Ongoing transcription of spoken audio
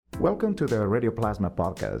Welcome to the Radio Plasma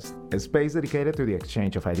podcast, a space dedicated to the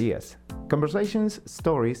exchange of ideas, conversations,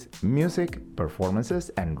 stories, music,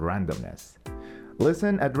 performances, and randomness.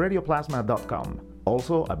 Listen at radioplasma.com,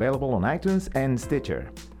 also available on iTunes and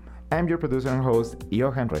Stitcher. I'm your producer and host,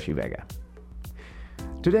 Johan Rashi Vega.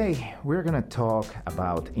 Today, we're going to talk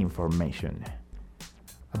about information,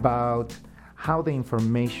 about how the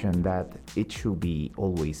information that it should be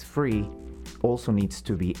always free also needs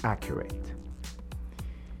to be accurate.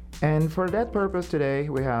 And for that purpose today,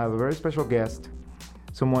 we have a very special guest,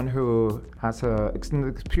 someone who has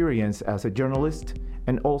extended experience as a journalist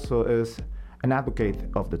and also is an advocate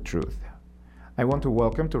of the truth. I want to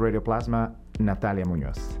welcome to Radio Plasma, Natalia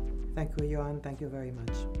Muñoz. Thank you, Johan. Thank you very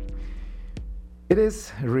much. It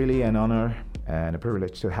is really an honor and a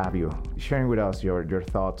privilege to have you sharing with us your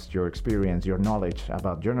thoughts, your experience, your knowledge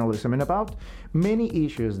about journalism and about many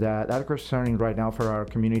issues that are concerning right now for our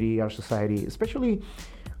community, our society, especially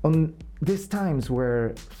on these times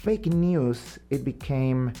where fake news, it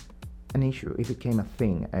became an issue, it became a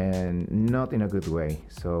thing, and not in a good way.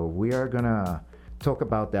 So we are gonna talk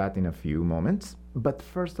about that in a few moments. But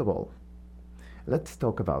first of all, let's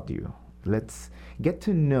talk about you. Let's get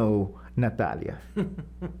to know Natalia.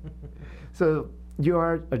 So you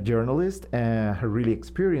are a journalist, a really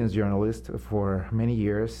experienced journalist for many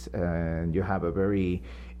years, and you have a very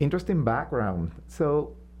interesting background.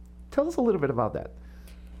 So tell us a little bit about that.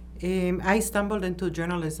 I stumbled into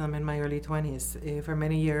journalism in my early 20s. For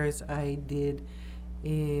many years, I did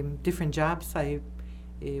different jobs. I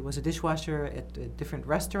was a dishwasher at different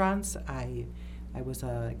restaurants. I was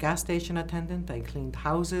a gas station attendant. I cleaned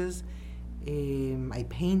houses. I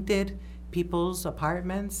painted people's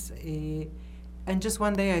apartments. And just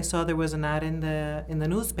one day, I saw there was an ad in the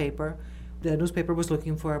newspaper. The newspaper was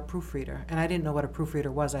looking for a proofreader, and I didn't know what a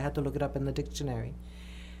proofreader was. I had to look it up in the dictionary.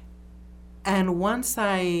 And once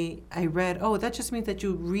I read, that just means that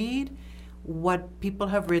you read what people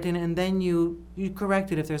have written and then you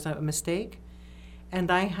correct it if there's a mistake. And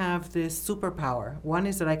I have this superpower. One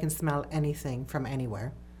is that I can smell anything from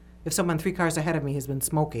anywhere. If someone 3 cars ahead of me has been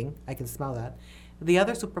smoking, I can smell that. The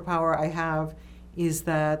other superpower I have is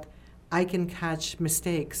that I can catch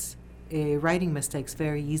mistakes, writing mistakes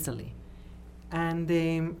very easily.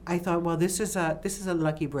 And I thought, well, this is a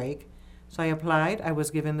lucky break. So I applied. I was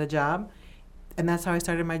given the job. And that's how I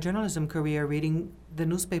started my journalism career, reading the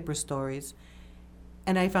newspaper stories.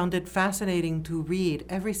 And I found it fascinating to read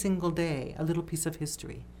every single day a little piece of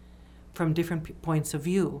history from different points of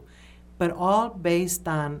view, but all based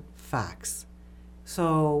on facts.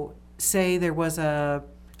 So say there was a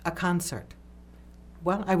concert.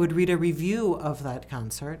 Well, I would read a review of that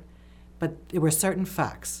concert, but there were certain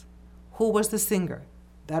facts. Who was the singer?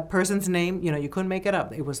 That person's name, you couldn't make it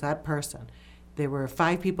up. It was that person. There were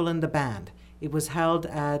 5 people in the band. It was held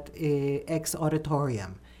at X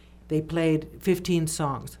auditorium. They played 15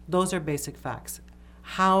 songs. Those are basic facts.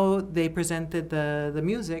 How they presented the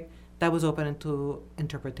music, that was open to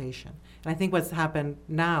interpretation. And I think what's happened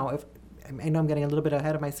now, I know I'm getting a little bit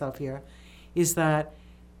ahead of myself here, is that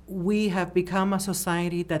we have become a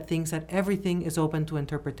society that thinks that everything is open to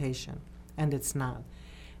interpretation, and it's not.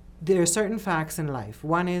 There are certain facts in life.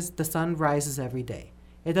 One is the sun rises every day.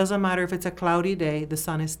 It doesn't matter if it's a cloudy day, the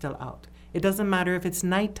sun is still out. It doesn't matter if it's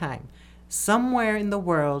nighttime. Somewhere in the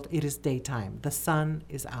world, it is daytime. The sun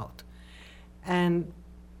is out. And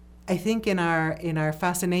I think in our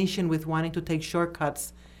fascination with wanting to take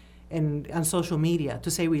shortcuts on social media to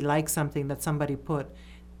say we like something that somebody put,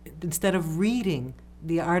 instead of reading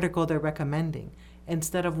the article they're recommending,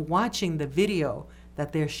 instead of watching the video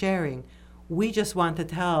that they're sharing, we just want to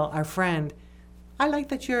tell our friend, I like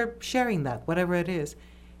that you're sharing that, whatever it is.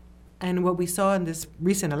 And what we saw in this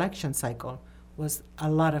recent election cycle was a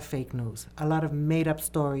lot of fake news, a lot of made-up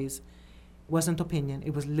stories. It wasn't opinion,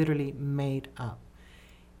 it was literally made up.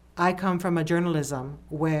 I come from a journalism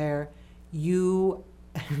where you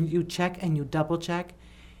check and you double-check.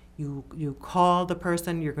 You call the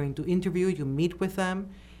person you're going to interview, you meet with them,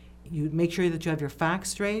 you make sure that you have your facts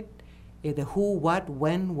straight, the who, what,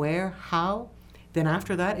 when, where, how. Then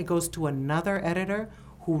after that, it goes to another editor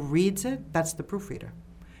who reads it, that's the proofreader.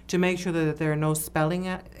 To make sure that there are no spelling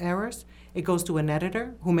errors, it goes to an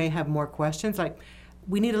editor who may have more questions, like,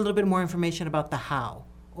 we need a little bit more information about the how,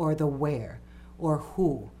 or the where, or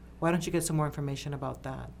who. Why don't you get some more information about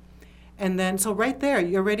that? And then, so right there,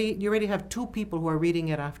 you already have 2 people who are reading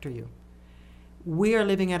it after you. We are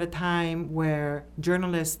living at a time where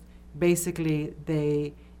journalists, basically,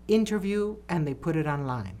 they interview and they put it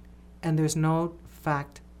online. And there's no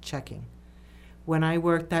fact checking. When I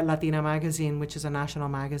worked at Latina Magazine, which is a national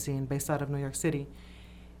magazine based out of New York City,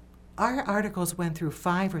 our articles went through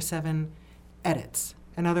 5 or 7 edits.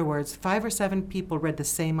 In other words, 5 or 7 people read the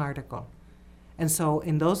same article. And so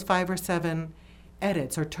in those 5 or 7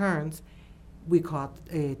 edits or turns, we caught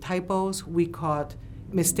typos, we caught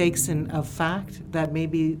mistakes of fact, that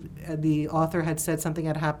maybe the author had said something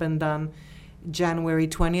had happened on January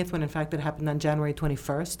 20th when in fact it happened on January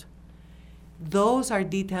 21st. Those are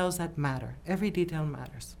details that matter. Every detail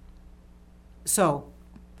matters. So,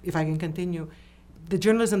 if I can continue, the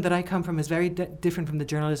journalism that I come from is very different from the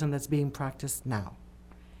journalism that's being practiced now.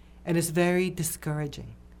 And it's very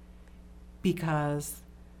discouraging because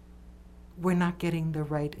we're not getting the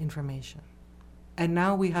right information. And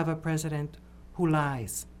now we have a president who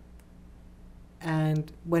lies.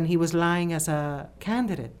 And when he was lying as a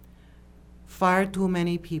candidate, far too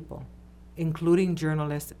many people, including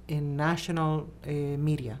journalists in national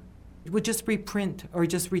media, would just reprint or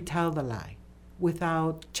just retell the lie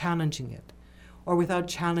without challenging it, or without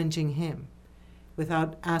challenging him,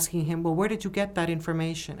 without asking him, well, where did you get that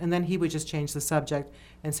information? And then he would just change the subject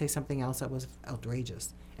and say something else that was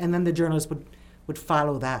outrageous. And then the journalist would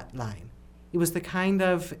follow that line. It was the kind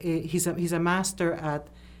of, he's a master at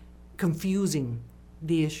confusing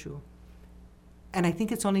the issue. And I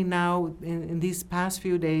think it's only now, in these past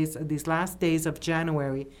few days, these last days of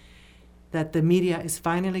January, that the media is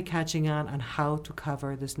finally catching on how to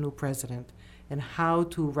cover this new president and how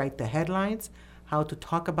to write the headlines, how to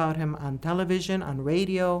talk about him on television, on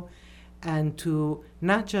radio, and to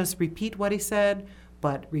not just repeat what he said,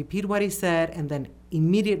 but repeat what he said and then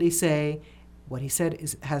immediately say what he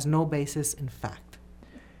said has no basis in fact.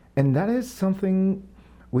 And that is something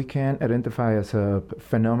we can identify as a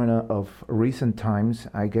phenomena of recent times.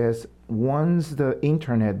 I guess once the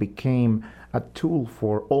internet became a tool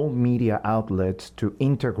for all media outlets to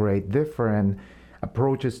integrate different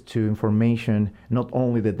approaches to information, not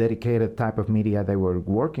only the dedicated type of media they were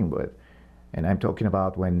working with. And I'm talking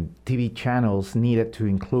about when TV channels needed to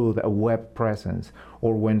include a web presence,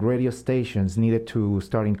 or when radio stations needed to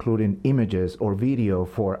start including images or video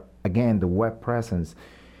for, again, the web presence.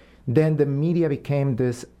 Then the media became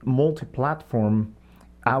this multi-platform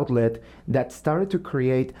outlet that started to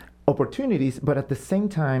create opportunities, but at the same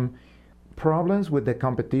time, problems with the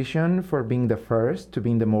competition for being the first, to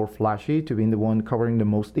being the more flashy, to being the one covering the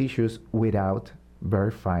most issues without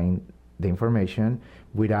verifying the information,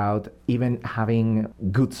 without even having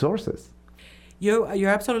good sources. You're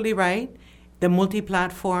absolutely right. The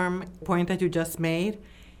multi-platform point that you just made,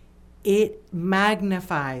 it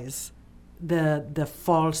magnifies the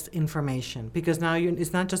false information, because now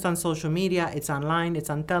it's not just on social media, it's online, it's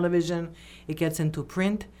on television, it gets into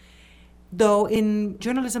print. Though in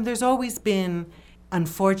journalism, there's always been,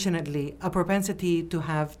 unfortunately, a propensity to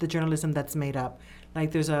have the journalism that's made up.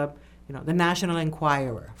 Like there's the National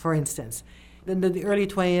Enquirer, for instance. In the early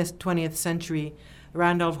 20th century,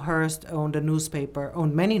 Randolph Hearst owned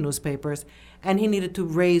many newspapers, and he needed to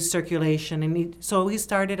raise circulation. And so he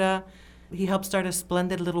helped start a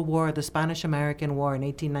splendid little war, the Spanish-American War in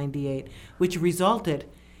 1898, which resulted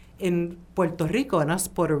in Puerto Rico and us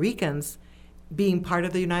Puerto Ricans being part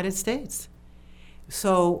of the United States.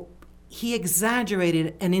 So he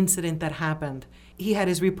exaggerated an incident that happened. He had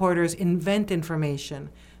his reporters invent information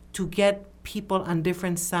to get people on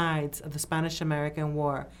different sides of the Spanish-American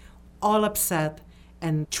War all upset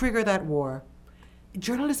and trigger that war.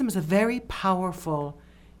 Journalism is a very powerful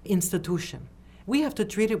institution. We have to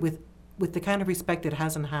treat it with the kind of respect it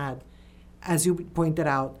hasn't had, as you pointed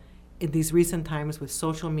out, in these recent times with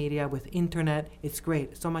social media, with internet. It's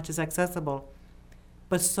great. So much is accessible.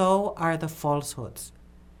 But so are the falsehoods.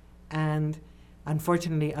 And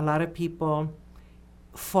unfortunately, a lot of people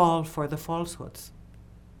fall for the falsehoods.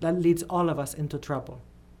 That leads all of us into trouble.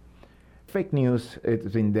 Fake news, it's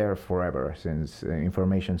been there forever, since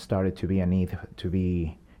information started to be a need to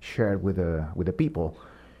be shared with the people.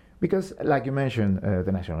 Because, like you mentioned,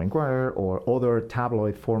 the National Enquirer or other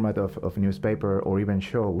tabloid format of newspaper, or even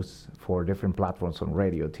shows for different platforms on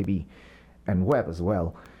radio, TV, and web as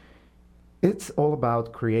well, it's all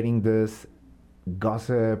about creating this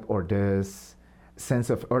gossip or this sense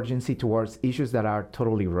of urgency towards issues that are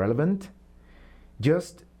totally relevant,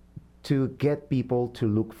 just to get people to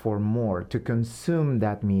look for more, to consume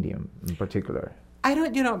that medium in particular.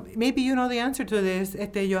 Maybe you know the answer to this,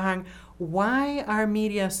 Johan. Why are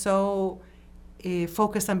media so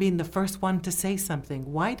focused on being the first one to say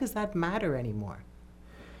something? Why does that matter anymore?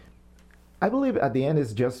 I believe at the end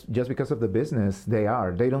it's just because of the business they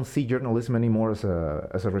are. They don't see journalism anymore as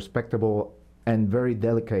a respectable and very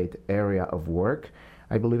delicate area of work.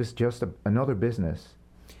 I believe it's just another business.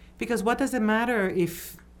 Because what does it matter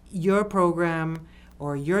if your program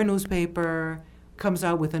or your newspaper comes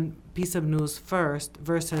out with a piece of news first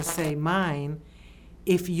versus, say, mine,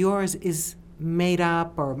 if yours is made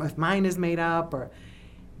up or if mine is made up, or,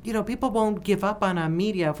 people won't give up on a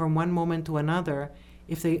media from one moment to another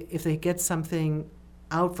if they get something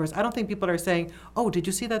out first. I don't think people are saying, oh, did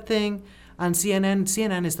you see that thing on CNN?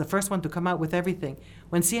 CNN is the first one to come out with everything.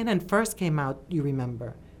 When CNN first came out, you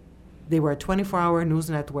remember, they were a 24-hour news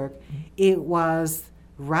network. It was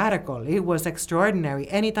radical. It was extraordinary.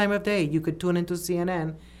 Any time of day, you could tune into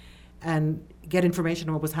CNN and get information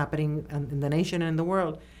on what was happening in the nation and in the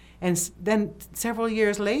world. And then several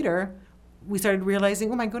years later, we started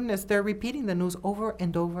realizing, oh my goodness, they're repeating the news over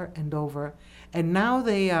and over and over. And now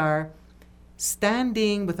they are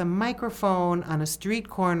standing with a microphone on a street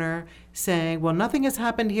corner saying, well, nothing has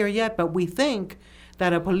happened here yet, but we think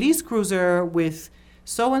that a police cruiser with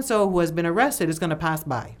so-and-so who has been arrested is going to pass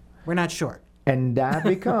by. We're not sure. And that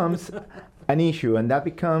becomes an issue, and that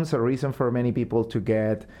becomes a reason for many people to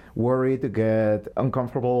get worried, to get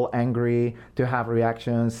uncomfortable, angry, to have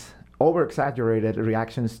reactions, over-exaggerated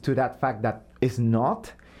reactions to that fact that is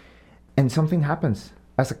not, and something happens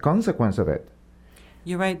as a consequence of it.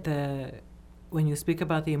 You're right. When you speak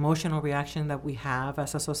about the emotional reaction that we have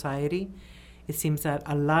as a society, it seems that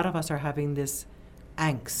a lot of us are having this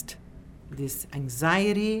angst, this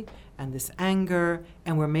anxiety, and this anger,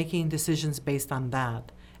 and we're making decisions based on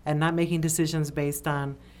that, and not making decisions based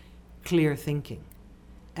on clear thinking.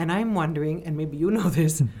 And I'm wondering, and maybe you know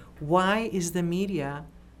this, why does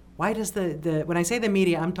when I say the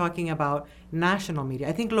media, I'm talking about national media.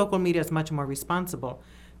 I think local media is much more responsible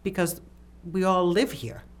because we all live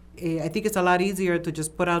here. I think it's a lot easier to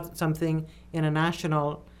just put out something in a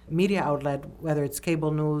national media outlet, whether it's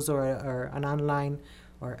cable news or an online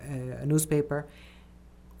or a newspaper.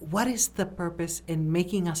 What is the purpose in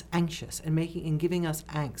making us anxious and giving us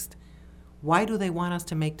angst? Why do they want us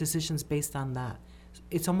to make decisions based on that?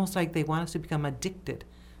 It's almost like they want us to become addicted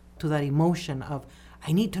to that emotion of,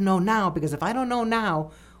 I need to know now, because if I don't know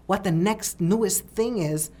now what the next newest thing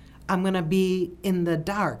is, I'm going to be in the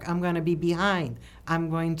dark. I'm going to be behind. I'm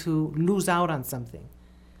going to lose out on something,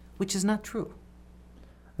 which is not true.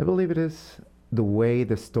 I believe it is the way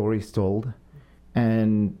the story is told.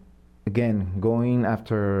 And again, going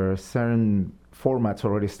after certain formats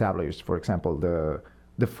already established. For example,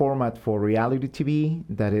 the format for reality TV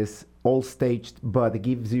that is all staged, but it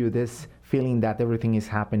gives you this feeling that everything is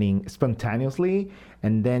happening spontaneously,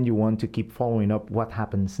 and then you want to keep following up what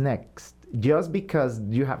happens next, just because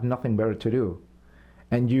you have nothing better to do.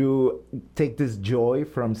 And you take this joy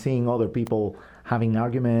from seeing other people having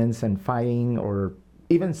arguments and fighting or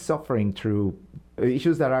even suffering through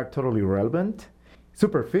issues that are totally irrelevant,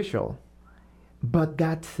 superficial, but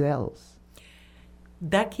that sells.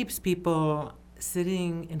 That keeps people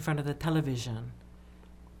sitting in front of the television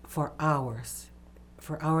for hours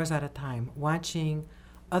at a time, watching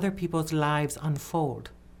other people's lives unfold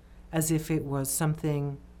as if it was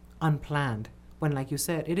something unplanned, when, like you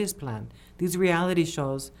said, it is planned. These reality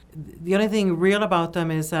shows, the only thing real about them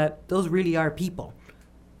is that those really are people.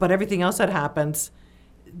 But everything else that happens,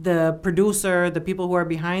 the producer, the people who are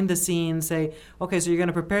behind the scenes say, okay, so you're going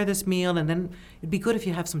to prepare this meal, and then it'd be good if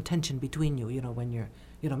you have some tension between you, when you're,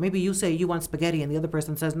 maybe you say you want spaghetti and the other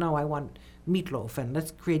person says, no, I want meatloaf, and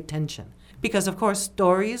let's create tension. Because, of course,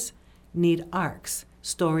 stories need arcs.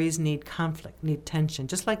 Stories need conflict, need tension,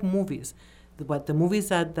 just like movies. But the movies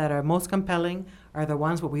that are most compelling are the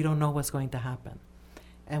ones where we don't know what's going to happen.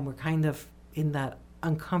 And we're kind of in that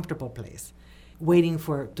uncomfortable place, waiting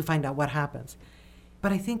to find out what happens.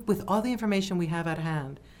 But I think with all the information we have at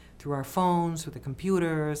hand, through our phones, through the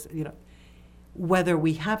computers, whether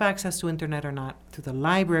we have access to internet or not, through the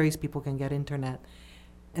libraries, people can get internet,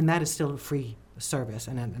 and that is still a free service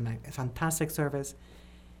and a fantastic service.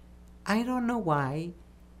 I don't know why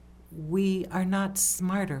we are not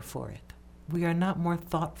smarter for it. We are not more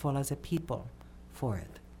thoughtful as a people for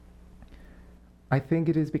it. I think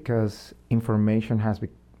it is because information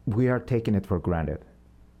we are taking it for granted.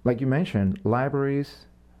 Like you mentioned, libraries,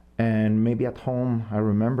 and maybe at home, I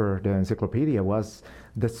remember the encyclopedia was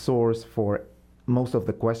the source for most of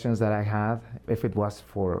the questions that I had, if it was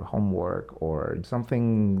for homework or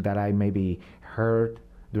something that I maybe heard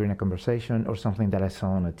during a conversation or something that I saw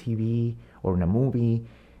on a TV or in a movie.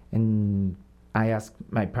 And I asked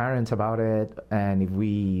my parents about it, and if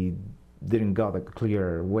we didn't got a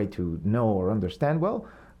clear way to know or understand, well,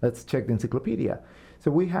 let's check the encyclopedia. So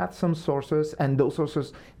we had some sources, and those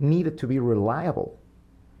sources needed to be reliable.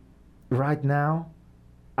 Right now,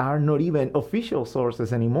 are not even official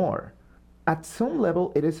sources anymore. At some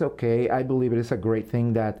level, it is okay. I believe it is a great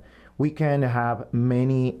thing that we can have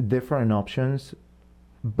many different options,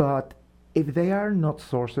 but if they are not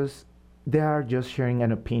sources, they are just sharing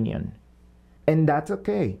an opinion. And that's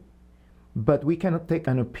okay. But we cannot take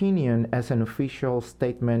an opinion as an official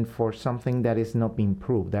statement for something that is not being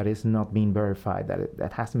proved, that is not being verified,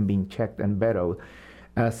 that hasn't been checked and vetted,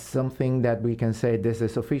 as something that we can say this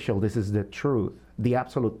is official, this is the truth, the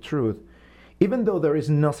absolute truth, even though there is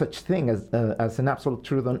no such thing as an absolute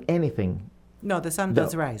truth on anything. No, the sun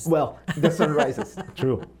does rise. Well, the sun rises,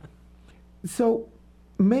 true. So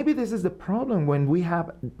maybe this is the problem when we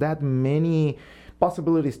have that many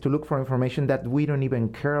possibilities to look for information that we don't even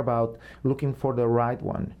care about looking for the right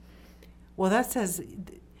one. Well, that says,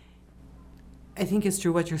 I think it's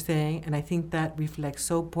true what you're saying, and I think that reflects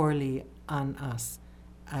so poorly on us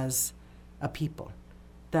as a people.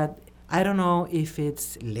 That I don't know if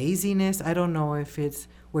it's laziness, I don't know if it's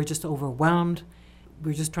we're just overwhelmed,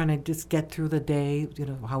 we're just trying to just get through the day,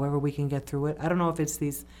 however we can get through it. I don't know if it's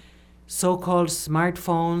these so-called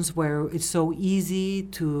smartphones where it's so easy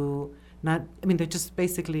to they're just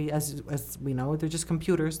basically, as we know, they're just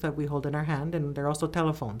computers that we hold in our hand, and they're also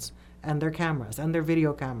telephones, and they're cameras, and they're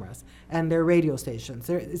video cameras, and they're radio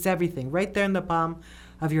stations. It's everything right there in the palm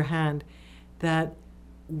of your hand, that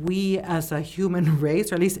we as a human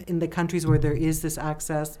race, or at least in the countries where there is this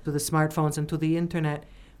access to the smartphones and to the internet,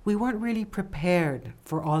 we weren't really prepared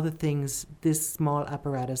for all the things this small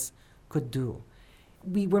apparatus could do.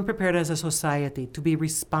 We weren't prepared as a society to be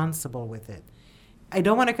responsible with it. I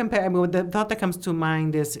don't want to compare. The thought that comes to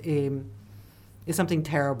mind is something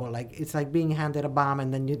terrible. Like it's like being handed a bomb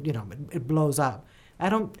and then it blows up.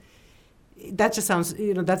 That just sounds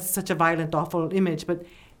that's such a violent, awful image. But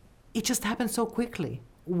it just happened so quickly.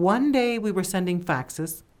 One day we were sending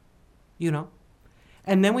faxes,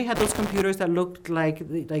 and then we had those computers that looked like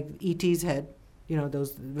E.T.'s head,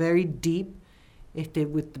 those very deep. With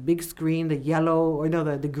the big screen, the yellow, or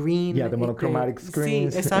the green. Yeah, the monochromatic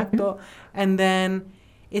screens. Sí, exacto. And then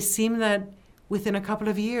it seemed that within a couple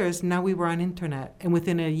of years, now we were on internet. And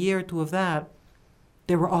within a year or two of that,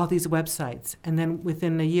 there were all these websites. And then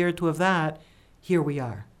within a year or two of that, here we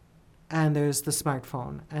are. And there's the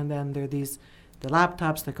smartphone. And then there are the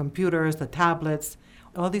laptops, the computers, the tablets,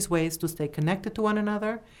 all these ways to stay connected to one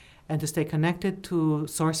another and to stay connected to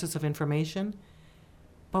sources of information.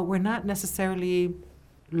 But we're not necessarily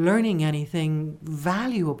learning anything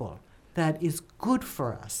valuable that is good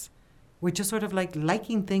for us. We're just sort of like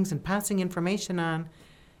liking things and passing information on.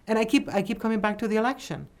 And I keep coming back to the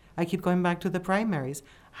election. I keep going back to the primaries.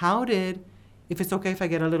 If it's okay if I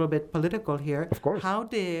get a little bit political here, of course, how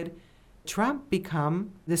did Trump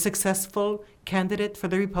become the successful candidate for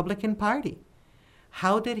the Republican Party?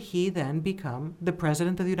 How did he then become the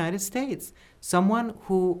president of the United States? Someone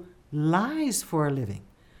who lies for a living.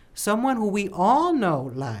 Someone who we all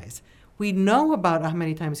know lies. We know about how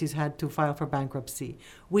many times he's had to file for bankruptcy.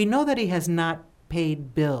 We know that he has not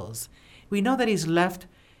paid bills. We know that he's left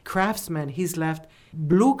craftsmen, he's left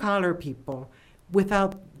blue-collar people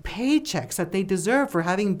without paychecks that they deserve for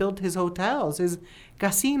having built his hotels, his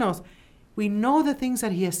casinos. We know the things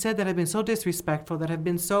that he has said that have been so disrespectful, that have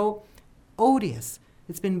been so odious.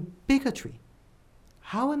 It's been bigotry.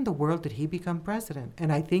 How in the world did he become president?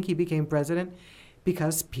 And I think he became president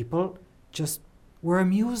because people just were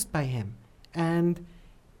amused by him. And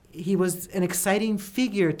he was an exciting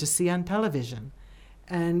figure to see on television.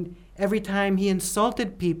 And every time he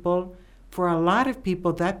insulted people, for a lot of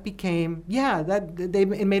people, that became,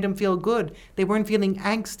 it made them feel good. They weren't feeling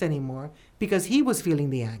angst anymore because he was feeling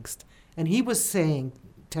the angst. And he was saying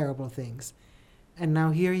terrible things. And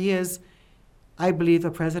now here he is. I believe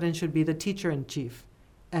a president should be the teacher-in-chief.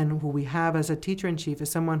 And who we have as a teacher-in-chief is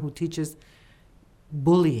someone who teaches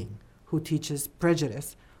bullying, who teaches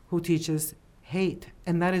prejudice, who teaches hate.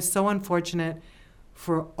 And that is so unfortunate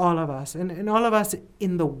for all of us, and all of us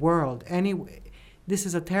in the world. Anyway, this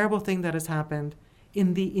is a terrible thing that has happened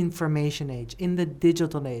in the information age, in the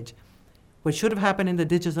digital age. What should have happened in the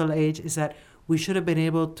digital age is that we should have been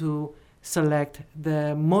able to select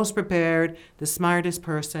the most prepared, the smartest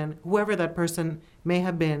person, whoever that person may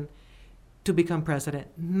have been, to become president,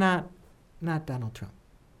 not Donald Trump.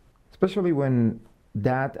 Especially when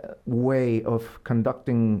that way of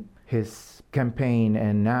conducting his campaign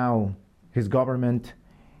and now his government,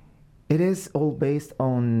 it is all based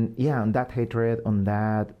on that hatred, on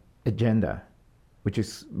that agenda, which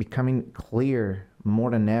is becoming clear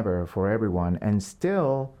more than ever for everyone, and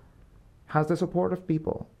still has the support of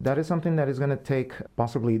people. That is something that is going to take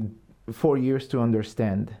possibly 4 years to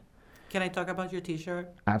understand. Can I talk about your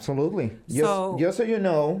T-shirt? Absolutely. Just so you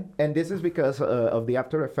know, and this is because of the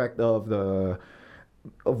after effect of the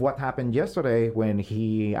of what happened yesterday when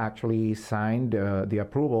he actually signed the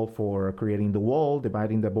approval for creating the wall,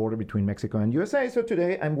 dividing the border between Mexico and USA. So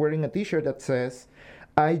today I'm wearing a T-shirt that says,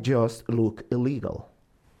 "I just look illegal."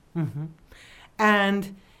 Mm-hmm.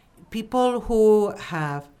 And people who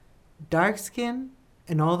have dark skin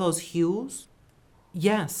and all those hues,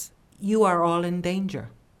 yes, you are all in danger.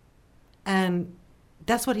 And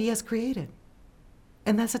that's what he has created.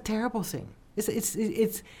 And that's a terrible thing.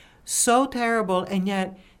 It's so terrible, and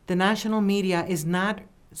yet the national media is not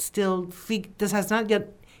this has not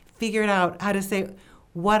yet figured out how to say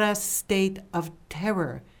what a state of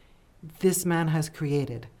terror this man has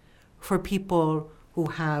created for people who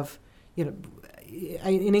have,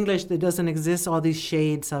 in English there doesn't exist all these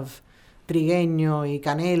shades of trigueño y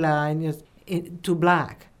canela and to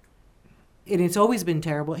black. And it's always been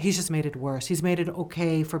terrible. He's just made it worse. He's made it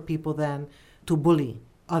okay for people then to bully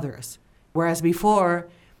others. Whereas before,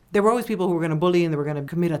 there were always people who were going to bully and they were going to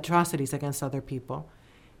commit atrocities against other people.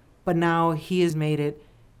 But now he has made it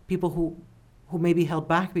people who maybe held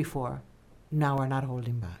back before now are not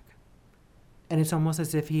holding back. And it's almost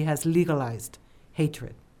as if he has legalized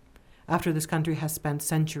hatred. After this country has spent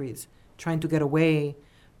centuries trying to get away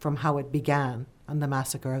from how it began on the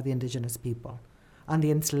massacre of the indigenous people, on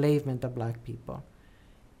the enslavement of black people.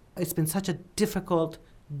 It's been such a difficult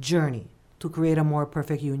journey to create a more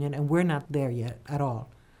perfect union, and we're not there yet at all.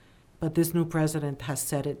 But this new president has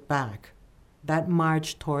set it back. That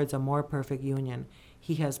march towards a more perfect union,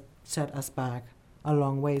 he has set us back a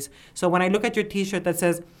long ways. So when I look at your T-shirt that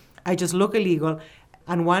says, "I just look illegal,"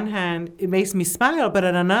 on one hand, it makes me smile, but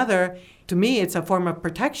on another, to me, it's a form of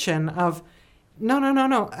protection of,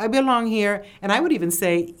 no, I belong here. And I would even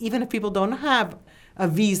say, even if people don't have a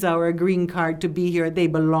visa or a green card to be here, they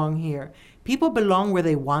belong here. People belong where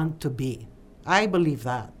they want to be. I believe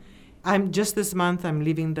that. This month, I'm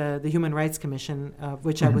leaving the Human Rights Commission, of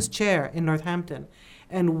which I was chair in Northampton.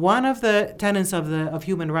 And one of the tenets of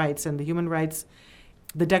human rights, and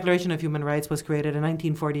the Declaration of Human Rights was created in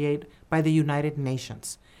 1948 by the United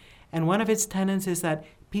Nations. And one of its tenets is that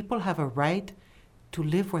people have a right to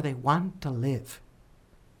live where they want to live.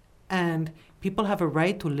 And people have a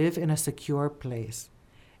right to live in a secure place.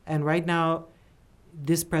 And right now,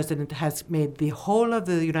 this president has made the whole of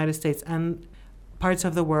the United States and parts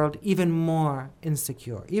of the world even more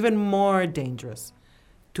insecure, even more dangerous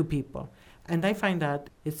to people. And I find that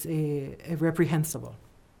it's a reprehensible.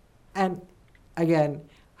 And again,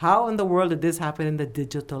 how in the world did this happen in the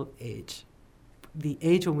digital age? The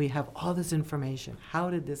age when we have all this information. How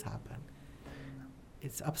did this happen?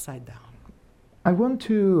 It's upside down. I want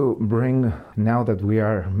to bring, now that we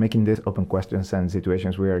are making these open questions and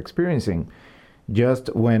situations we are experiencing,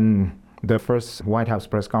 just when the first White House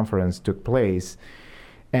press conference took place,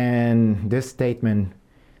 and this statement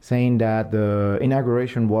saying that the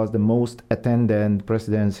inauguration was the most attended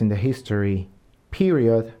presidents in the history,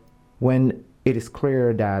 period, when it is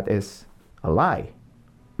clear that is a lie.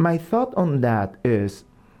 My thought on that is,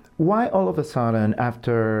 why all of a sudden,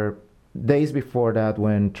 after days before that,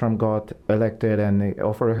 when Trump got elected and he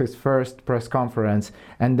offered his first press conference,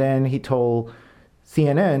 and then he told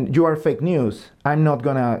CNN, "You are fake news. I'm not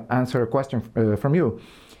going to answer a question from you."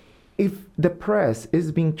 If the press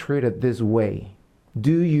is being treated this way,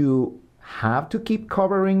 do you have to keep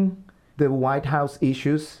covering the White House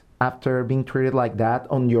issues after being treated like that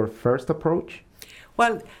on your first approach?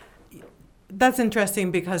 Well, that's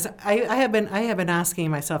interesting because I have been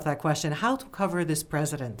asking myself that question: how to cover this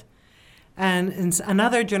president? And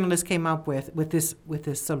another journalist came up with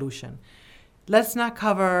this solution. Let's not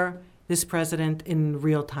cover this president in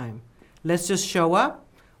real time. Let's just show up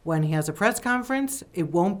when he has a press conference.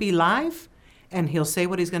 It won't be live, and he'll say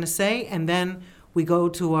what he's going to say, and then we go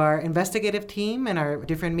to our investigative team and our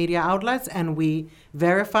different media outlets, and we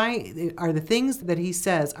verify, are the things that he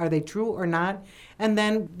says, are they true or not? And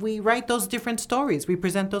then we write those different stories. We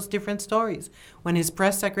present those different stories. When his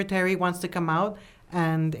press secretary wants to come out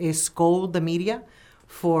and scold the media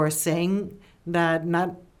for saying that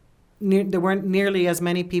there weren't nearly as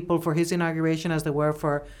many people for his inauguration as there were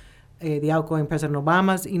for the outgoing President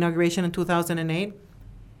Obama's inauguration in 2008,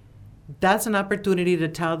 that's an opportunity to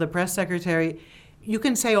tell the press secretary, you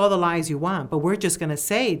can say all the lies you want, but we're just going to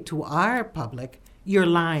say to our public, you're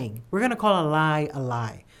lying. We're going to call a lie a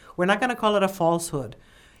lie. We're not going to call it a falsehood.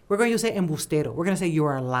 We're going to say embustero. We're going to say you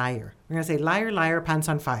are a liar. We're going to say liar, liar, pants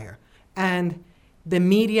on fire. And the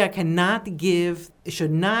media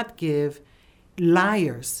should not give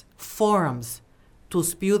liars forums to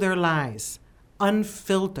spew their lies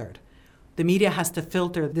unfiltered. The media has to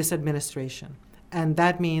filter this administration. And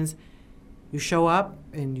that means You show up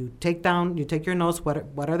and you take your notes,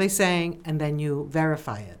 what are they saying, and then you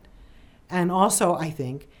verify it. And also, I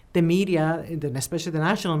think, the media, especially the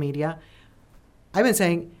national media, I've been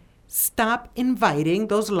saying, stop inviting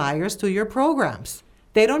those liars to your programs.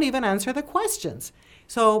 They don't even answer the questions.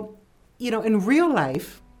 So, in real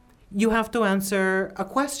life, you have to answer a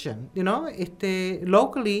question.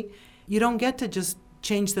 Locally, you don't get to just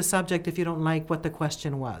change the subject if you don't like what the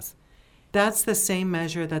question was. That's the same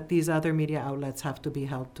measure that these other media outlets have to be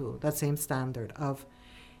held to, that same standard of,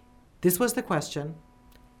 this was the question,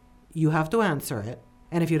 you have to answer it,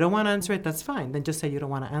 and if you don't want to answer it, that's fine, then just say you don't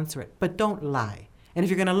want to answer it, but don't lie. And if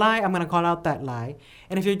you're going to lie, I'm going to call out that lie.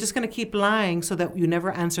 And if you're just going to keep lying so that you never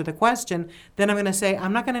answer the question, then I'm going to say,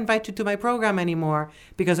 I'm not going to invite you to my program anymore,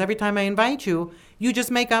 because every time I invite you, you just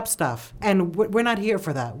make up stuff. And we're not here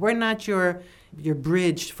for that. We're not your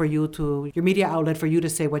bridge for you to, your media outlet for you to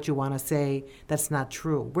say what you want to say that's not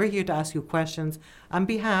true. We're here to ask you questions on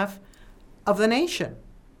behalf of the nation.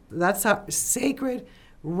 That's our sacred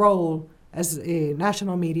role as a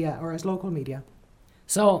national media or as local media.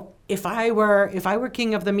 So if I were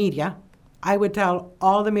king of the media, I would tell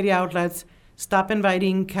all the media outlets, stop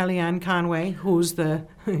inviting Kellyanne Conway, who's the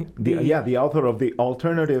author of the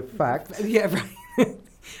alternative facts. Yeah, right.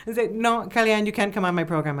 I say, no, Kellyanne, you can't come on my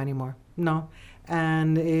program anymore. No.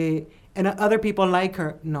 And other people like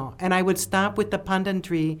her, no. And I would stop with the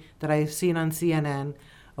punditry that I've seen on CNN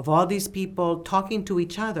of all these people talking to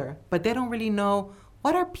each other, but they don't really know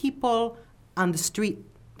what are people on the street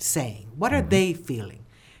saying. What are they feeling?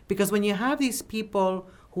 Because when you have these people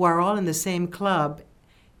who are all in the same club,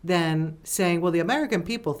 then saying, well, the American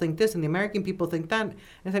people think this and the American people think that. And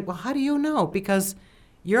it's like, well, how do you know? Because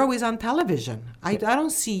you're always on television. I don't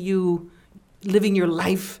see you living your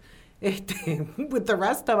life with the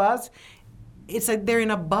rest of us. It's like they're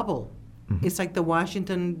in a bubble. Mm-hmm. It's like the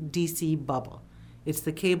Washington, D.C. bubble. It's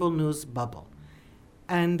the cable news bubble.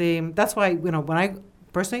 And that's why, when I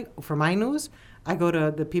personally, for my news, I go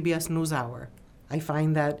to the PBS NewsHour. I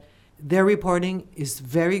find that their reporting is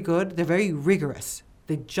very good. They're very rigorous.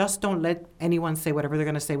 They just don't let anyone say whatever they're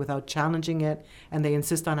going to say without challenging it, and they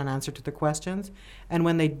insist on an answer to the questions. And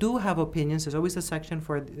when they do have opinions, there's always a section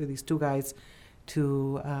for these two guys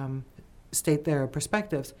to state their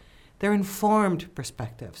perspectives. They're informed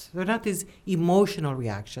perspectives. They're not these emotional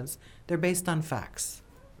reactions. They're based on facts.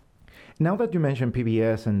 Now that you mentioned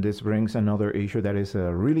PBS, and this brings another issue that is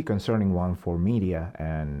a really concerning one for media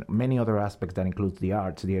and many other aspects that includes the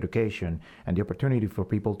arts, the education, and the opportunity for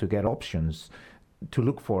people to get options to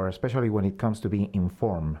look for, especially when it comes to being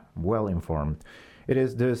informed, well informed. It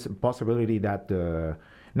is this possibility that the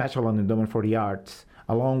National Endowment for the Arts,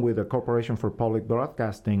 along with the Corporation for Public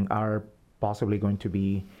Broadcasting, are possibly going to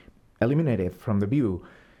be eliminated from the view,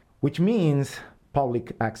 which means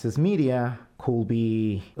public access media could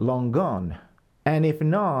be long gone. And if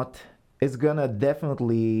not, it's gonna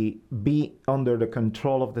definitely be under the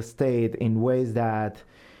control of the state in ways that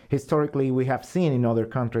historically we have seen in other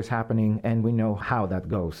countries happening, and we know how that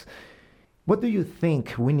goes. What do you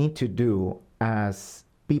think we need to do as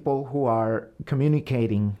people who are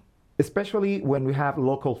communicating, especially when we have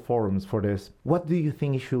local forums for this? What do you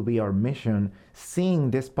think should be our mission,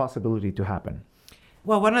 seeing this possibility to happen?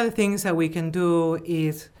 Well, one of the things that we can do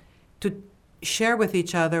is to share with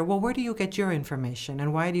each other, well, where do you get your information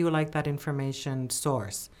and why do you like that information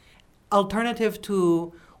source? Alternative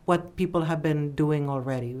to what people have been doing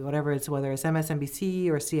already, whether it's MSNBC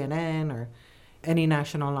or CNN or any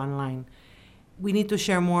national online. We need to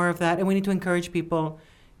share more of that, and we need to encourage people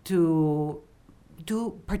to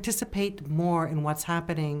participate more in what's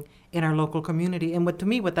happening in our local community. And what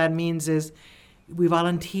that means is we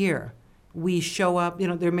volunteer. We show up,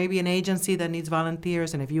 there may be an agency that needs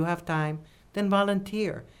volunteers, and if you have time, then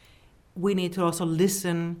volunteer. We need to also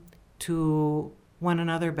listen to one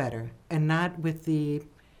another better, and not with the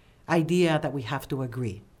idea that we have to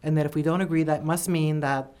agree. And that if we don't agree, that must mean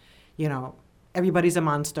that, everybody's a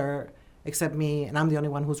monster except me, and I'm the only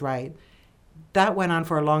one who's right. That went on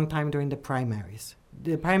for a long time during the primaries.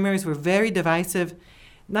 The primaries were very divisive,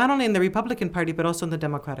 not only in the Republican Party, but also in the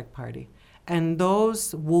Democratic Party. And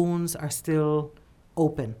those wounds are still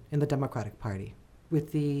open in the Democratic Party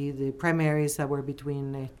with the primaries that were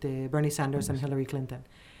between Bernie Sanders and Hillary Clinton.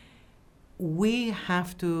 We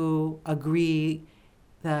have to agree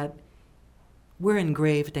that we're in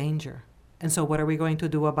grave danger. And so what are we going to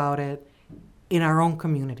do about it in our own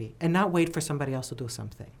community and not wait for somebody else to do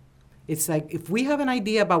something? It's like, if we have an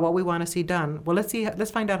idea about what we want to see done, well,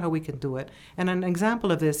 let's find out how we can do it. And an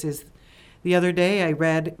example of this is, the other day I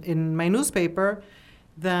read in my newspaper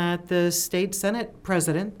that the state Senate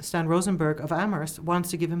president, Stan Rosenberg of Amherst, wants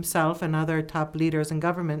to give himself and other top leaders in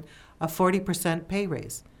government a 40% pay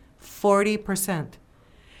raise. 40%.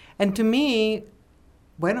 And to me,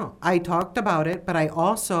 I talked about it, but I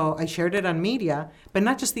shared it on media, but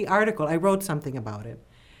not just the article. I wrote something about it.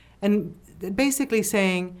 And basically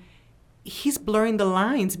saying he's blurring the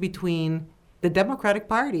lines between the Democratic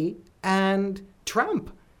Party and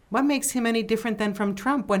Trump. What makes him any different than from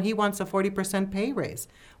Trump when he wants a 40% pay raise?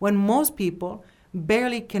 When most people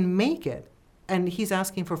barely can make it, and he's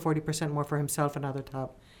asking for 40% more for himself and other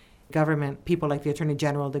top government people like the Attorney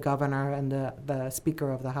General, the Governor, and the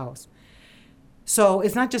Speaker of the House. So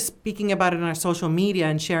it's not just speaking about it on our social media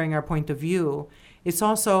and sharing our point of view. It's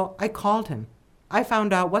also, I called him. I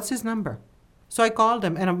found out what's his number. So I called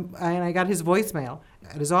him, and I got his voicemail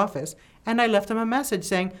at his office, and I left him a message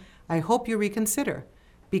saying, I hope you reconsider,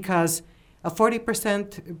 because a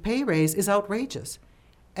 40% pay raise is outrageous.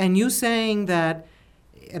 And you saying that,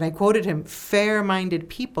 and I quoted him, fair-minded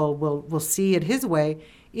people will see it his way,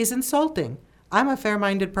 is insulting. I'm a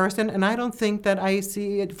fair-minded person, and I don't think that I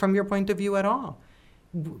see it from your point of view at all.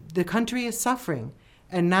 The country is suffering.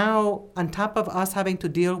 And now, on top of us having to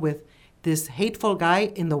deal with this hateful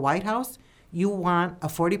guy in the White House, you want a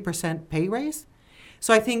 40% pay raise?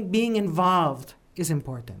 So I think being involved is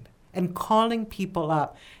important, and calling people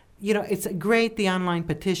up. It's great, the online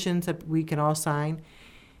petitions that we can all sign.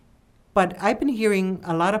 But I've been hearing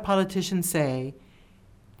a lot of politicians say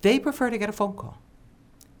they prefer to get a phone call.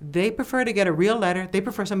 They prefer to get a real letter. They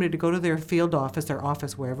prefer somebody to go to their field office, their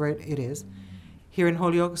office, wherever it is. Here in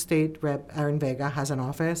Holyoke, State Rep Aaron Vega has an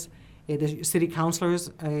office. The city councilors,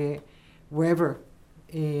 wherever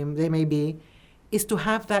they may be, is to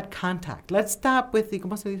have that contact. Let's stop with the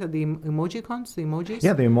emojicons, the emojis?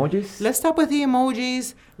 Yeah, the emojis. Let's stop with the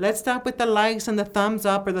emojis. Let's stop with the likes and the thumbs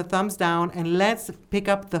up or the thumbs down, and let's pick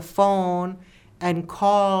up the phone and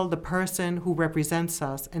call the person who represents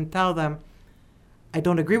us and tell them, I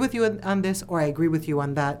don't agree with you on this, or I agree with you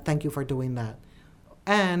on that. Thank you for doing that.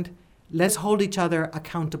 And let's hold each other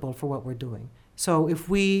accountable for what we're doing. So if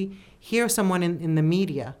we hear someone in the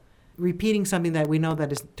media repeating something that we know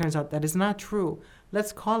turns out that is not true,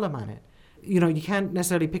 let's call them on it. You can't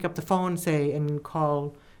necessarily pick up the phone, and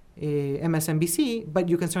call MSNBC, but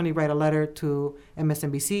you can certainly write a letter to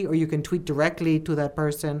MSNBC, or you can tweet directly to that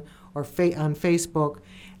person, or on Facebook.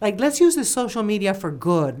 Let's use the social media for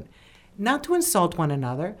good. Not to insult one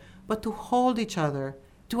another, but to hold each other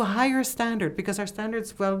to a higher standard, because our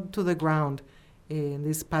standards fell to the ground in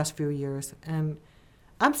these past few years. And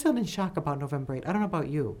I'm still in shock about November 8th. I don't know about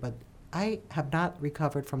you, but I have not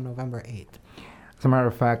recovered from November 8th. As a matter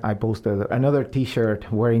of fact, I posted another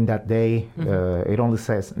T-shirt wearing that day. It only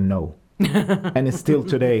says no. And it's still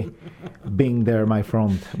today being there, my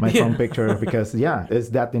front picture, because, it's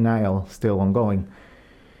that denial still ongoing.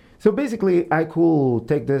 So basically, I could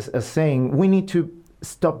take this as saying we need to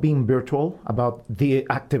stop being virtual about the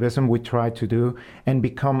activism we try to do and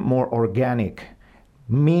become more organic,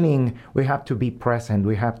 meaning we have to be present,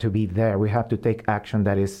 we have to be there, we have to take action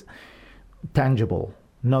that is tangible,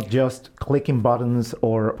 not just clicking buttons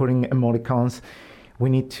or putting emoticons.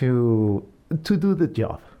 We need to do the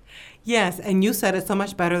job. Yes, and you said it so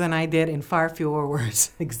much better than I did in far fewer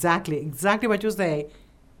words. Exactly what you say.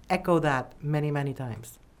 Echo that many, many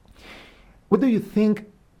times. What do you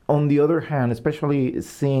think, on the other hand, especially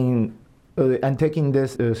seeing and taking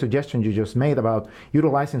this suggestion you just made about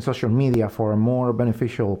utilizing social media for a more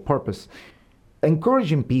beneficial purpose,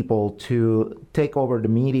 encouraging people to take over the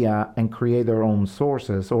media and create their own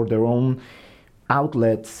sources or their own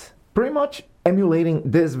outlets, pretty much emulating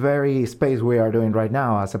this very space we are doing right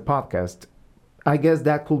now as a podcast? I guess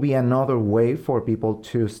that could be another way for people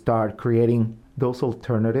to start creating those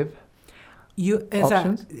alternative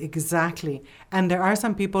options? Exactly. And there are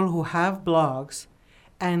some people who have blogs,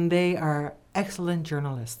 and they are excellent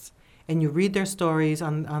journalists. And you read their stories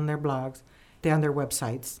on their blogs, on their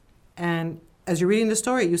websites. And as you're reading the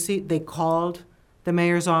story, you see they called the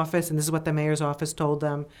mayor's office, and this is what the mayor's office told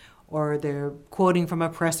them, or they're quoting from a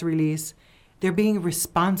press release. They're being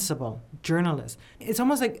responsible journalists. It's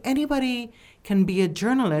almost like anybody can be a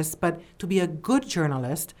journalist, but to be a good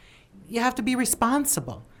journalist, you have to be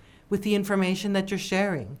responsible with the information that you're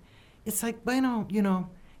sharing. It's like,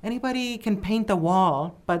 anybody can paint the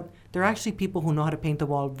wall, but there are actually people who know how to paint the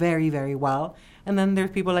wall very, very well. And then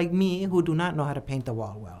there's people like me who do not know how to paint the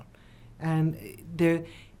wall well. And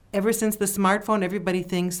ever since the smartphone, everybody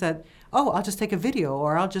thinks that, I'll just take a video,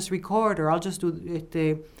 or I'll just record, or I'll just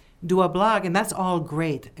do a blog, and that's all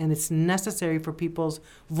great. And it's necessary for people's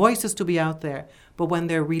voices to be out there. But when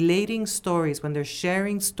they're relating stories, when they're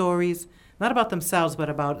sharing stories not about themselves, but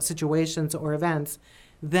about situations or events,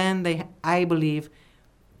 then I believe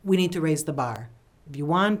we need to raise the bar. If you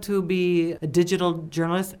want to be a digital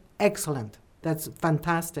journalist, excellent. That's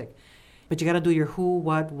fantastic. But you got to do your who,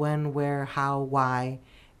 what, when, where, how, why.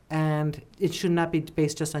 And it should not be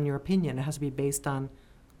based just on your opinion. It has to be based on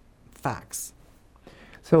facts.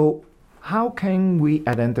 So how can we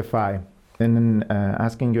identify, and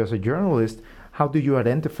asking you as a journalist, how do you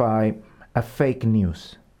identify a fake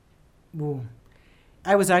news? Ooh.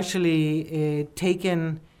 I was actually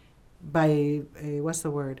taken by, what's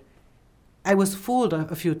the word? I was fooled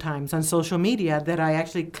a few times on social media that I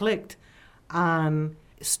actually clicked on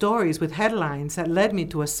stories with headlines that led me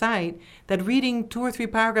to a site that reading 2 or 3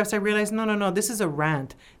 paragraphs, I realized, no, this is a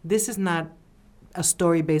rant. This is not a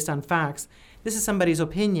story based on facts. This is somebody's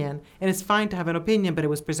opinion, and it's fine to have an opinion, but it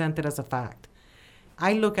was presented as a fact.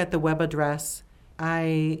 I look at the web address.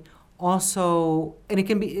 I also, and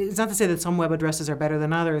it's not to say that some web addresses are better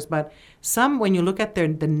than others, but some, when you look at the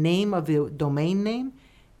name of the domain name,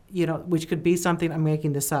 which could be something, I'm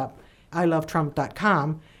making this up,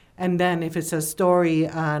 ilovetrump.com, and then if it's a story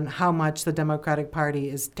on how much the Democratic Party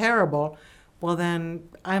is terrible, well, then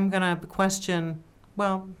I'm going to question,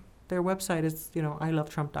 well, their website is,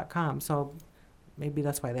 ilovetrump.com, so maybe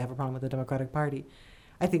that's why they have a problem with the Democratic Party.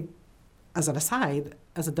 I think, as an aside,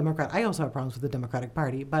 as a Democrat, I also have problems with the Democratic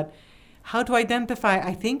Party, but how to identify,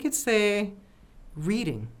 I think it's the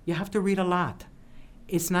reading. You have to read a lot.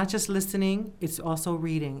 It's not just listening, it's also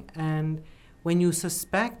reading. And when you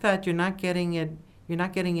suspect that you're not getting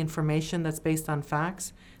information that's based on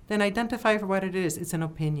facts, then identify for what it is. It's an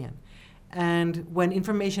opinion. And when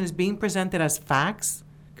information is being presented as facts,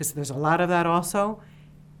 because there's a lot of that also,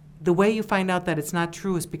 the way you find out that it's not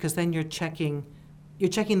true is because then you're checking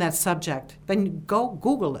that subject. Then you go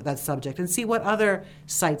Google that subject and see what other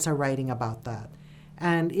sites are writing about that.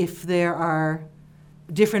 And if there are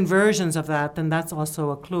different versions of that, then that's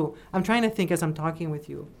also a clue. I'm trying to think as I'm talking with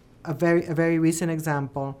you, a very recent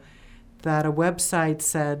example that a website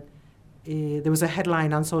said, there was a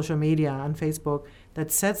headline on social media, on Facebook,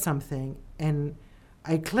 that said something, and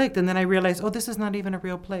I clicked, and then I realized, this is not even a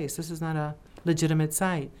real place. This is not a legitimate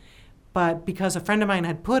site. But because a friend of mine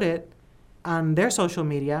had put it on their social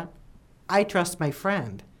media, I trust my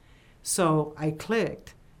friend. So I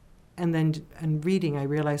clicked, and then reading, I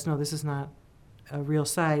realized, no, this is not a real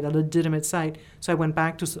site, a legitimate site. So I went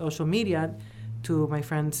back to social media, to my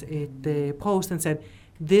friends at the Post, and said,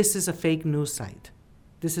 this is a fake news site.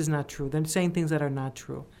 This is not true. They're saying things that are not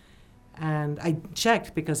true. And I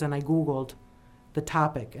checked, because then I Googled the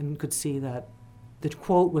topic and could see that the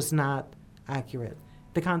quote was not accurate.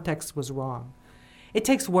 The context was wrong. It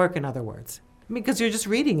takes work, in other words, because you're just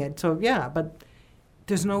reading it. So yeah, but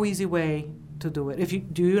there's no easy way to do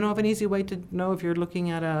it. Do you know of an easy way to know if you're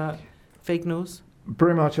looking at a fake news?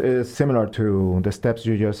 Pretty much is similar to the steps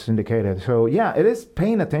you just indicated. So yeah, it is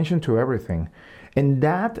paying attention to everything. And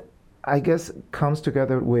that, I guess, comes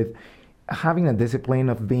together with having a discipline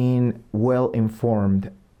of being well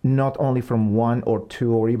informed, not only from 1 or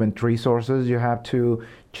 2 or even 3 sources. You have to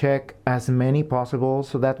check as many possible,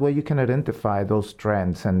 so that way you can identify those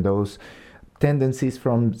trends and those tendencies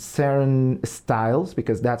from certain styles,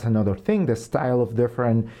 because that's another thing, the style of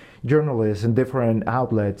different journalists and different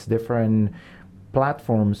outlets, different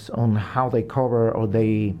platforms on how they cover or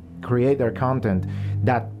they create their content,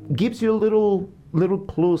 that gives you little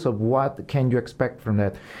clues of what can you expect from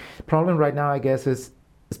that. Problem right now, I guess, is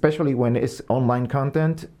especially when it's online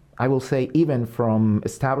content, I will say even from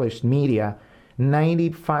established media,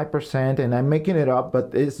 95%, and I'm making it up,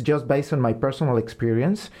 but it's just based on my personal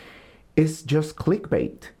experience, is just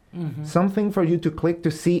clickbait. Mm-hmm. Something for you to click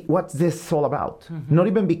to see what's this all about. Mm-hmm. Not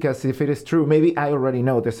even because if it is true, maybe I already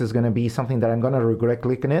know this is going to be something that I'm going to regret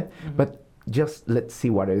clicking it, mm-hmm. but just let's see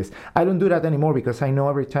what it is. I don't do that anymore, because I know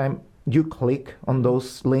every time you click on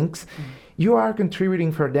those links, mm-hmm. you are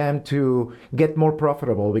contributing for them to get more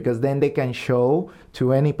profitable, because then they can show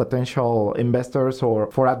to any potential investors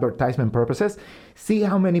or for advertisement purposes, see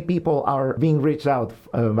how many people are being reached out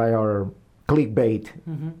by our clickbait,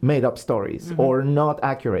 mm-hmm. made up stories, mm-hmm. or not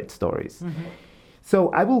accurate stories. Mm-hmm. So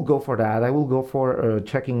I will go for that. I will go for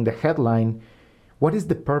checking the headline. What is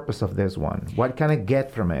the purpose of this one? What can I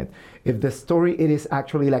get from it? If the story, it is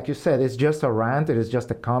actually, like you said, it's just a rant, it is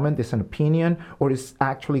just a comment, it's an opinion, or it's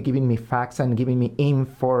actually giving me facts and giving me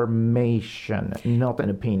information, not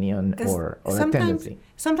an opinion or a tendency.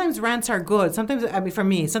 Sometimes rants are good. Sometimes, for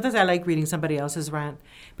me, sometimes I like reading somebody else's rant.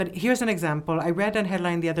 But here's an example. I read a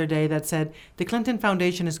headline the other day that said, the Clinton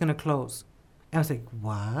Foundation is going to close. And I was like,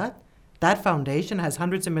 what? That foundation has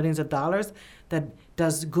hundreds of millions of dollars that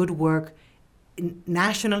does good work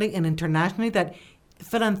nationally and internationally that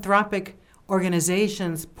philanthropic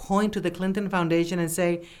organizations point to the Clinton Foundation and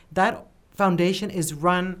say that foundation is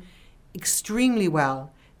run extremely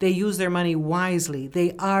well. They use their money wisely.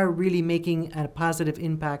 They are really making a positive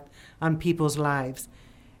impact on people's lives.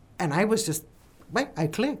 And I was just, I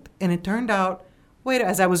clicked. And it turned out,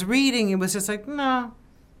 as I was reading, it was just like, no,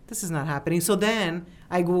 this is not happening. So then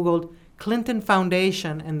I Googled Clinton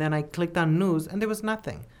Foundation, and then I clicked on news, and there was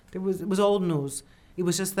nothing. It was old news. It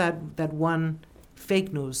was just that one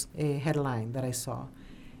fake news headline that I saw.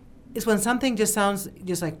 It's when something just sounds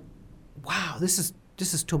just like, wow, this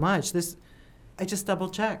is too much. I just double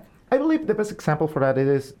check. I believe the best example for that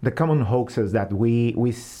is the common hoaxes that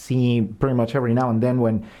we see pretty much every now and then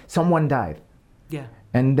when someone died. Yeah.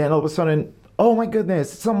 And then all of a sudden, oh my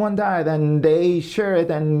goodness, someone died, and they share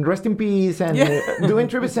it and rest in peace and do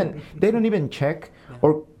interviews, and they don't even check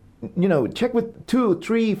or check with 2,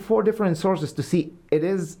 3, 4 different sources to see it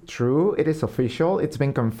is true, it is official, it's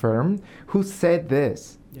been confirmed, who said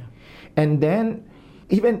this. Yeah. And then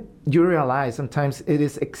even you realize sometimes it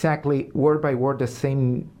is exactly word by word the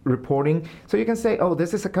same reporting. So you can say, oh,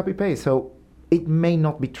 this is a copy paste, so it may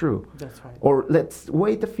not be true. That's right. Or let's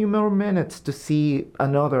wait a few more minutes to see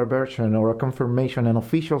another version or a confirmation, an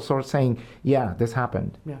official source saying, yeah, this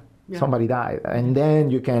happened. Yeah. Somebody died. And then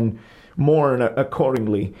you can mourn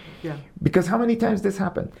accordingly. Yeah. Because how many times this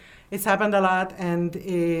happened? It's happened a lot, and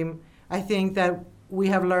I think that we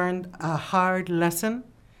have learned a hard lesson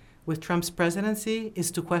with Trump's presidency is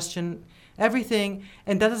to question everything.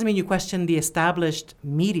 And that doesn't mean you question the established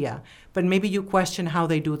media, but maybe you question how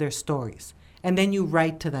they do their stories. And then you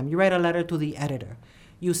write to them. You write a letter to the editor.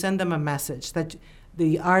 You send them a message that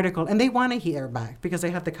the article, and they want to hear back because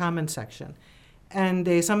they have the comment section. And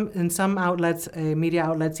in some outlets, media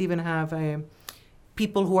outlets even have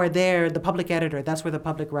people who are there, the public editor. That's where the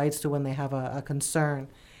public writes to when they have a concern.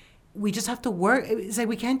 We just have to work. It's like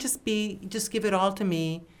we can't just give it all to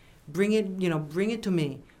me. Bring it to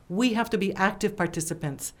me. We have to be active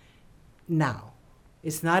participants now.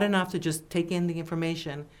 It's not enough to just take in the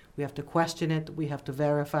information. We have to question it. We have to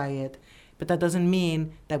verify it. But that doesn't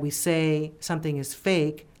mean that we say something is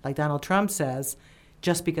fake, like Donald Trump says,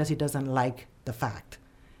 just because he doesn't like the fact.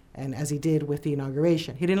 And as he did with the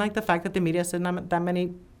inauguration. He didn't like the fact that the media said not that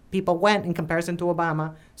many people went in comparison to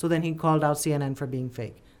Obama, so then he called out CNN for being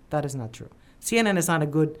fake. That is not true. CNN is not a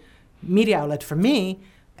good media outlet for me.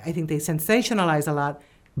 I think they sensationalize a lot,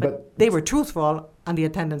 but they were truthful on the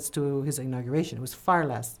attendance to his inauguration. It was far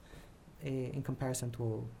less in comparison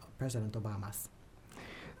to President Obama's.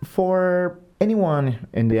 For anyone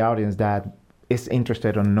in the audience that is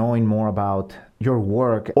interested in knowing more about your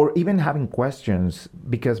work or even having questions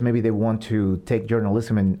because maybe they want to take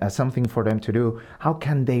journalism as something for them to do, how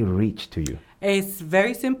can they reach to you? It's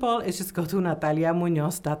very simple. It's just go to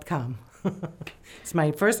nataliamuñoz.com. It's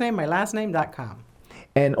my first name, my last name.com.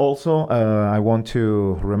 And also, I want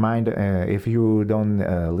to remind, if you don't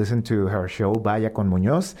listen to her show, Vaya con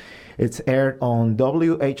Muñoz, it's aired on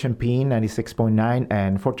WHMP 96.9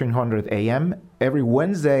 and 1400 AM every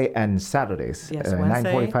Wednesday and Saturdays. Yes,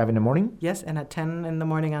 Wednesday. 9:45 in the morning? Yes, and at 10 in the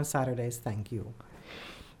morning on Saturdays. Thank you.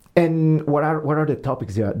 And what are the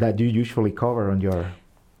topics that you usually cover on your...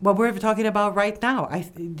 What we're talking about right now, it's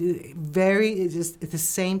the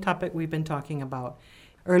same topic we've been talking about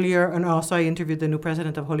earlier, and also I interviewed the new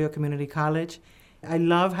president of Holyoke Community College. I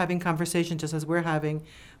love having conversations, just as we're having,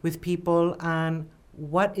 with people on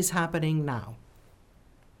what is happening now.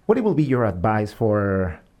 What will be your advice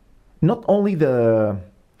for not only the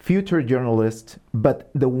future journalists,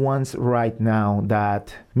 but the ones right now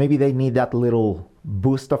that maybe they need that little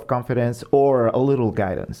boost of confidence or a little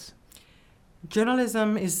guidance?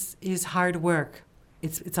 Journalism is hard work.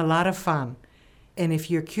 It's a lot of fun. And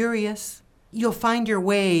if you're curious, you'll find your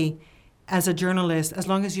way as a journalist, as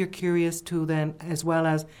long as you're curious to then, as well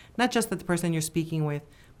as not just the person you're speaking with,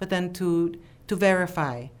 but then to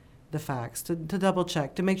verify the facts, to double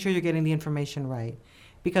check, to make sure you're getting the information right.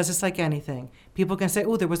 Because it's like anything. People can say,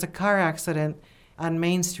 oh, there was a car accident on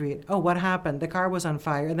Main Street. Oh, what happened? The car was on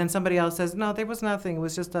fire. And then somebody else says, no, there was nothing. It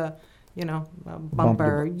was just a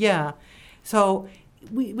bumper. Yeah. So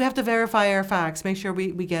we have to verify our facts, make sure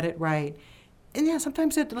we get it right. And yeah,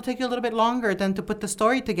 sometimes it'll take you a little bit longer than to put the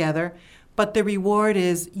story together, but the reward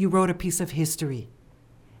is you wrote a piece of history.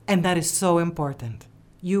 And that is so important.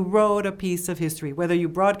 You wrote a piece of history, whether you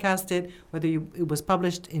broadcast it, whether it was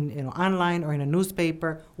published in online or in a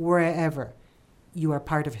newspaper, wherever. You are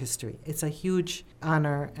part of history. It's a huge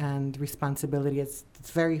honor and responsibility. It's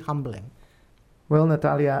very humbling. Well,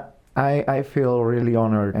 Natalia, I feel really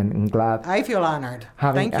honored and glad I feel honored.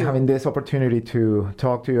 having Thank you. having this opportunity to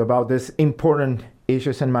talk to you about this important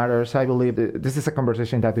issues and matters. I believe that this is a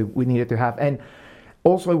conversation that we needed to have. And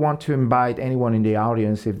also, I want to invite anyone in the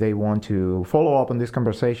audience, if they want to follow up on this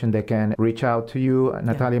conversation, they can reach out to you at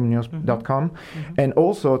nataliamuñoz.com, and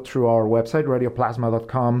also through our website,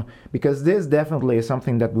 radioplasma.com, because this definitely is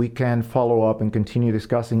something that we can follow up and continue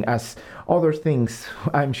discussing as other things,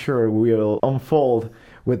 I'm sure, will unfold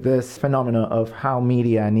with this phenomena of how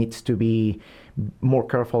media needs to be more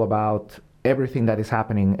careful about everything that is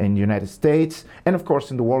happening in the United States and of course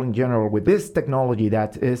in the world in general with this technology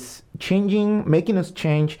that is changing, making us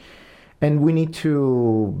change, and we need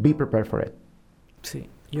to be prepared for it. See,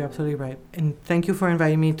 you're absolutely right. And thank you for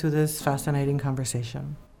inviting me to this fascinating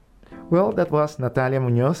conversation. Well, that was Natalia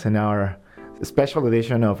Muñoz in our special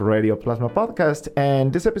edition of Radio Plasma Podcast,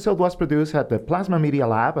 and this episode was produced at the Plasma Media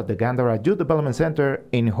Lab at the Gandhara Youth Development Center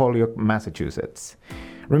in Holyoke, Massachusetts.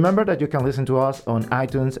 Remember that you can listen to us on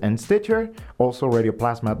iTunes and Stitcher, also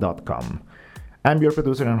radioplasma.com. I'm your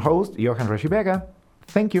producer and host, Johan Reshi Vega.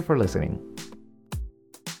 Thank you for listening.